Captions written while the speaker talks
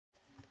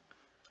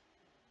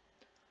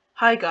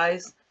Hi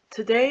guys,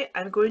 today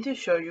I'm going to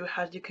show you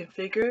how to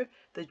configure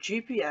the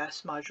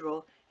GPS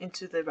module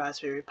into the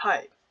Raspberry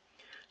Pi.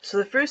 So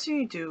the first thing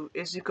you do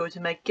is you go to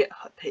my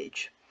GitHub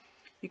page.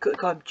 You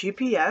click on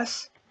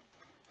GPS,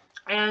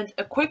 and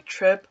a quick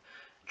trick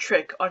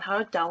on how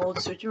to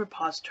download certain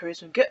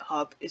repositories from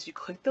GitHub is you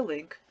click the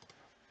link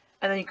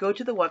and then you go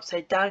to the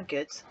website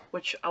downgit,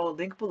 which I will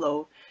link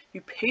below.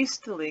 You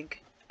paste the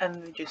link and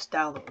then you just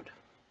download.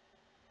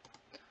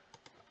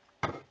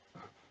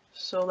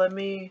 So let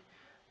me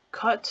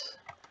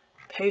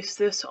paste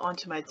this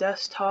onto my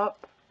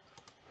desktop,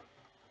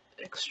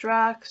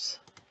 extract,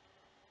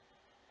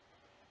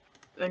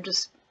 and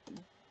just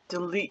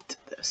delete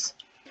this.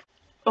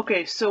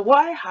 Okay, so what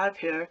I have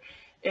here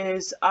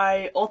is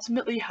I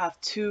ultimately have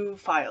two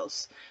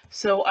files.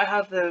 So I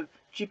have the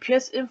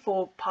GPS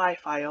info Pi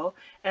file,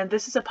 and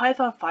this is a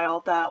Python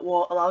file that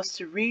will allow us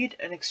to read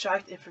and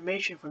extract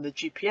information from the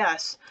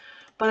GPS.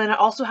 But then I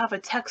also have a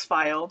text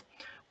file,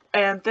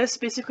 and this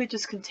basically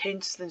just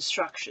contains the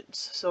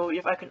instructions. So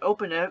if I can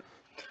open it,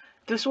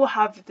 this will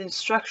have the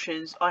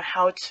instructions on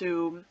how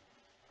to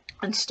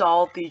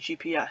install the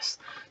GPS.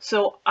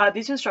 So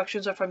these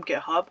instructions are from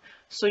GitHub,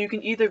 so you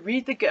can either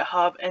read the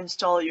GitHub and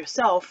install it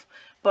yourself,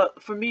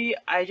 but for me,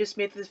 I just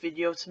made this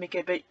video to make it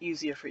a bit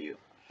easier for you.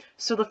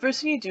 So the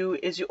first thing you do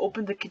is you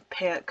open the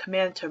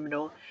command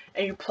terminal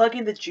and you plug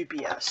in the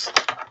GPS.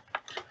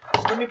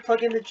 So let me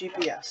plug in the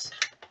GPS.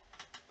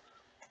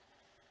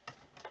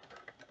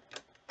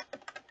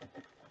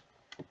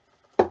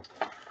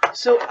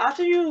 So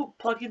after you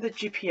plug in the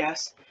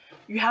GPS,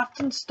 you have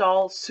to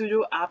install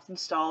sudo apt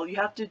install. You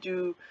have to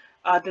do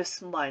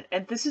this line,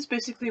 and this is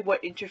basically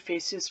what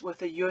interfaces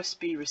with a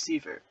USB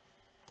receiver.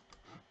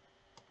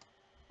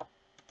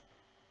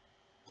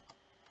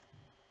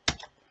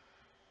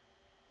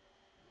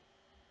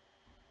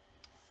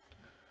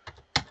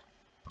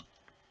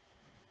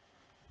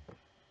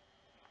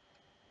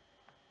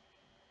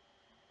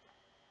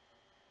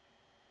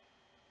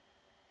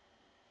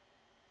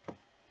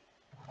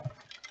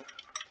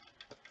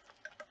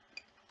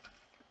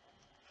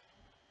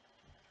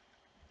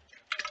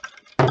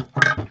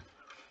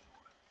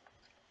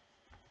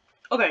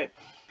 Okay,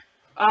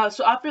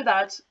 so after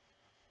that,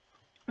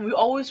 we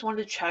always want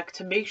to check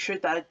to make sure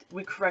that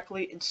we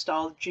correctly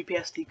install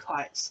GPSD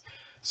clients.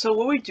 So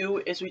what we do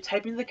is we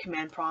type in the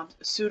command prompt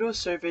sudo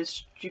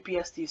service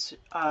GPSD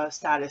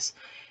status,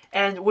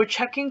 and we're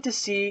checking to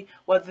see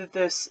whether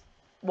the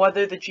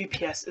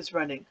GPS is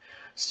running.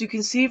 So you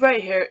can see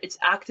right here, it's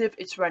active,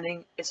 it's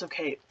running, it's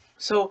okay.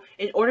 So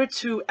in order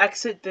to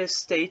exit this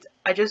state,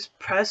 I just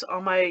press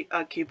on my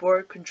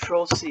keyboard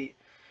Control-C,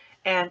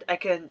 and I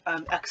can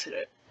exit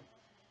it.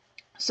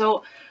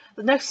 So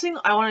the next thing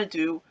I want to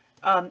do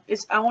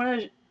is I want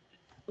to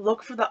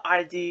look for the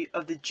ID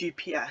of the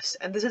GPS,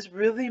 and this is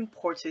really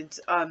important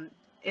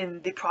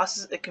in the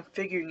process of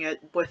configuring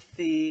it with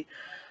the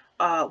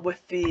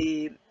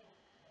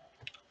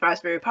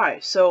Raspberry Pi.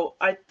 So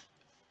I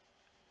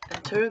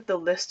enter the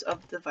list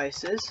of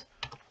devices,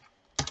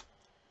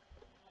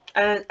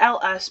 and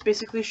ls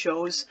basically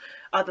shows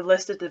the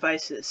list of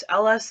devices.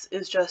 ls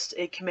is just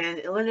a command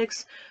in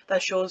Linux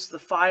that shows the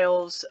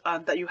files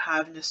that you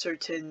have in a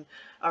certain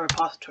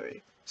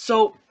repository.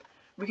 So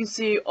we can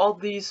see all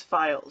these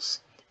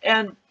files,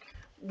 and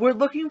we're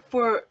looking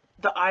for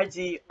the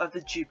ID of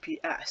the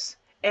GPS,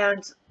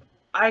 and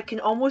I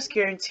can almost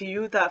guarantee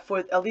you that for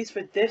at least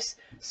for this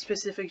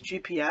specific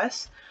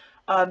GPS,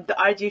 the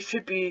ID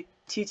should be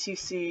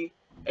TTCAMO.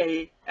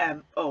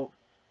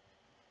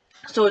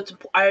 So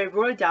I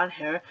wrote it down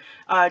here,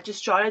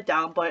 just jot it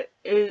down, but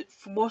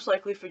most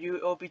likely for you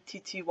it will be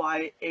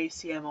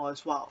TTYACMO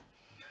as well.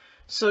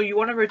 So you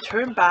want to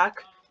return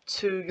back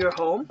to your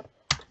home.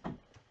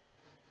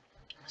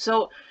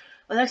 So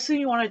the next thing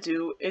you want to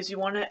do is you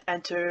want to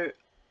enter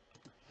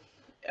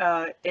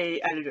a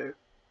editor.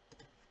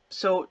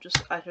 So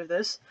just enter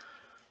this.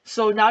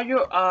 So now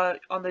you're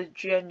on the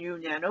GNU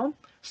Nano.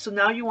 So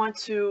now you want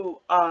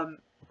to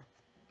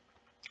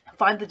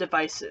find the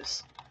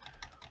devices.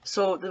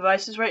 So the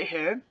device is right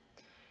here,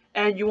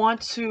 and you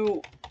want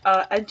to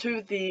enter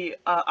the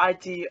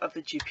ID of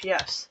the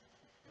GPS.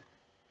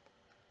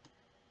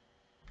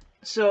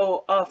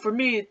 So for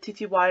me,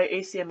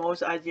 TTYACMO is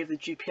the ID of the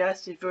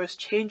GPS. If yours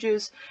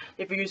changes,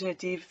 if you're using a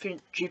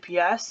different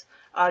GPS,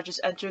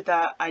 just enter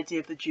that ID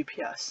of the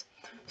GPS.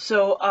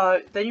 So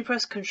then you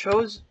press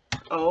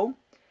Ctrl-O,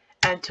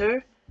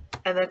 enter,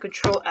 and then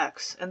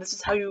Ctrl-X, and this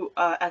is how you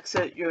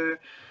exit your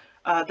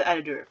the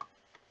editor.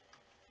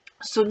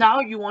 So now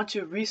you want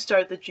to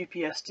restart the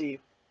GPSD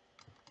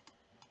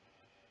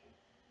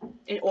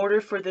in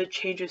order for the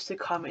changes to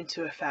come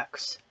into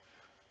effect.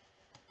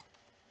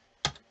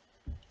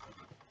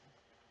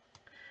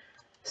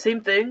 Same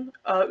thing,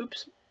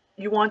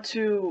 you want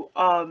to,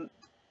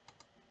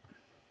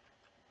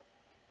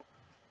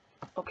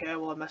 okay,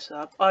 well I messed it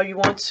up. You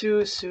want to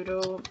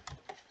sudo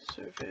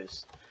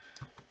service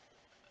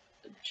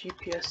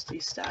GPSD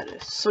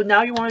status. So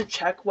now you want to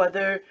check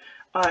whether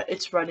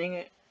it's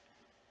running.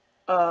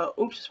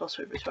 Spell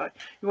service wrong.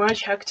 You want to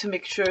check to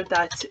make sure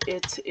that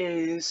it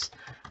is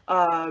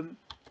like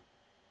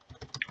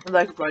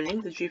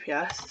running the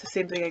GPS. It's the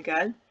same thing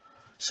again.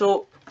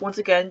 So once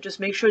again, just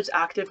make sure it's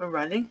active and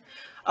running.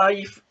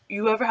 If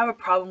you ever have a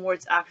problem where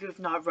it's active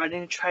not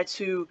running, try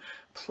to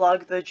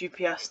plug the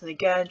GPS in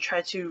again.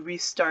 Try to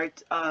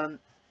restart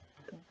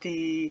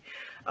the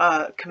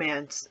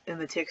commands in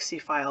the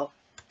txt file.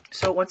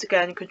 So once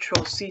again,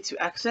 Control C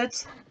to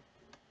exit.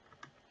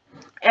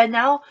 And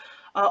now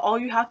all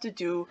you have to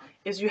do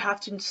is you have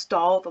to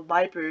install the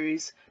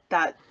libraries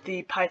that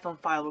the Python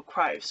file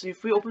requires. So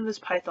if we open this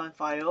Python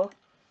file,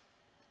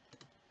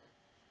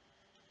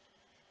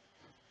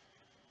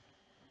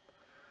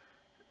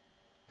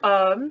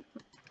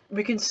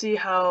 we can see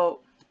how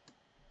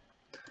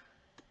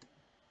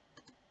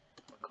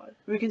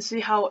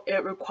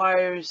it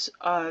requires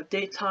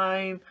date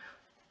time,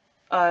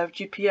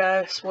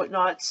 GPS,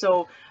 whatnot.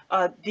 So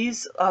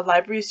these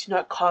libraries do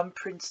not come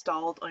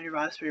pre-installed on your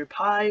Raspberry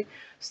Pi,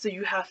 so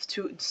you have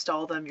to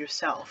install them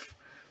yourself.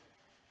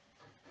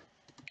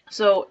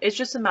 So it's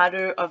just a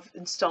matter of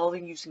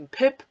installing using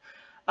pip.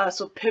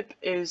 So pip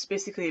is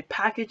basically a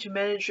package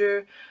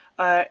manager,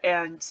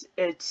 and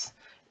it's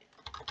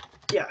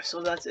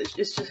so that's it.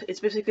 It's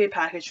basically a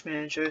package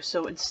manager.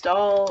 So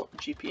install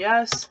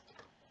GPS.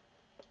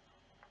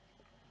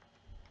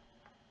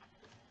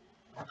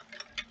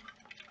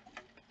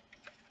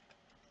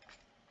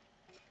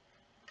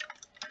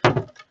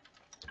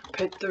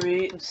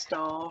 Pip3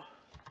 install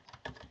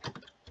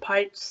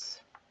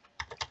Python.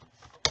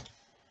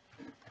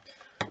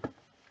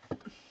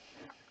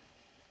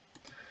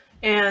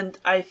 And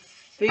I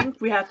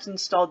think we have to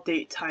install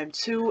datetime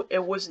too.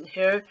 It wasn't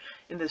here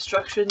in the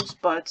instructions,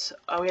 but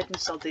we have to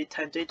install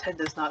datetime. Datetime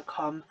does not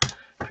come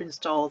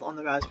pre-installed on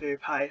the Raspberry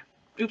Pi.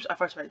 Oops, I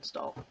first tried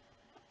install.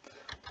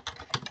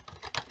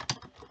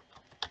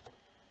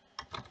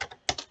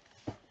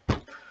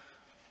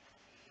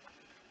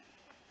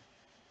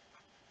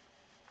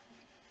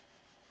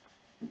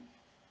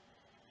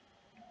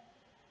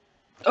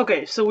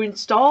 Okay, so we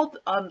installed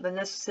the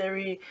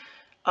necessary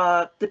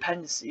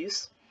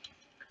dependencies.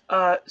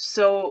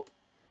 So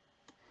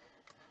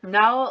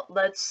now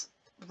let's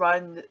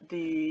run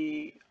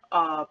the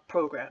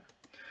program.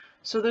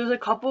 So there's a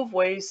couple of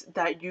ways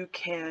that you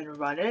can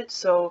run it.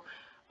 So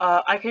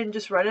I can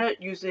just run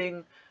it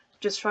using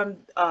from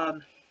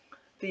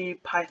the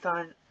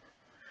Python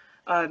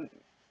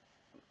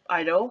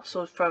idle,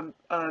 so from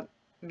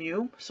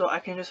mu. So I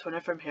can just run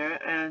it from here,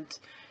 and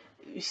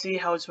you see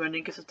how it's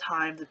running. Gets the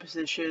time, the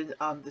position,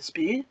 the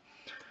speed.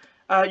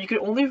 You can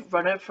only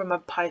run it from a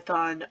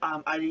Python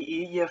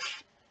IDE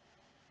if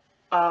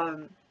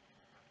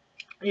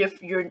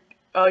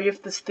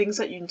the things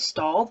that you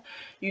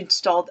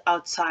installed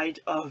outside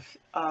of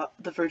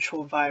the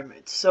virtual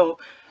environment. So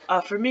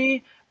for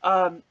me,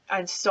 I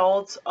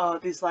installed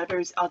these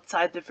libraries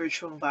outside the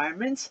virtual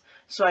environment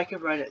so I can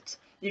run it.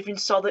 If you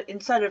install it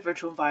inside a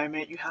virtual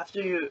environment, you have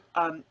to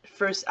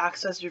first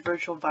access your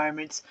virtual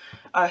environment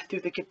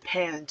through the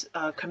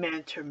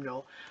command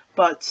terminal.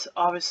 But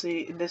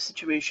obviously, in this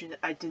situation,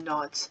 I did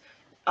not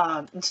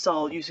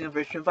install using a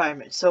virtual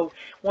environment. So,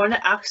 want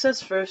to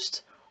access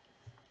first.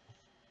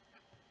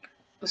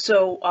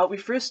 So we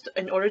first,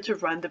 in order to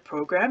run the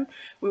program,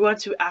 we want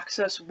to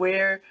access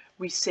where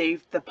we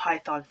saved the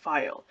Python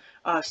file.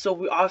 So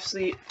we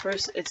obviously,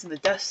 first it's in the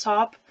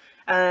desktop,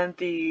 and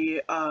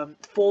the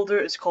folder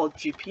is called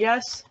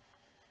GPS.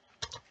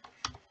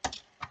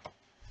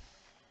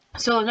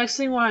 So the next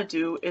thing we want to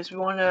do is we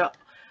want to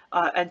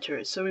enter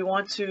it. So we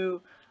want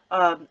to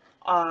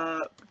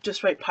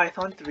just write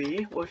Python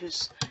 3,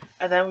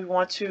 and then we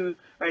want to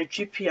write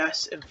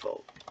GPS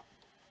info.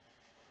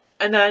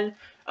 And then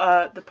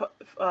the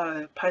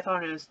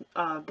Python is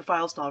the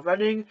file's not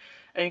running,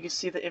 and you can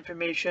see the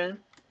information.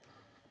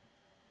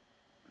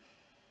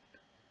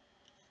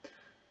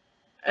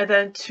 And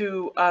then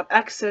to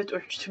exit, or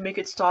to make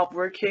it stop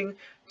working,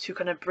 to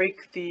kind of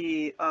break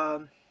the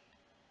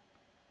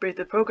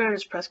program,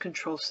 just press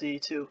Control C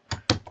too.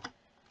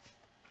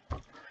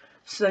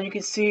 So then you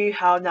can see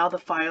how now the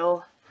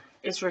file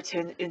is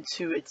written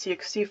into a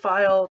TXT file.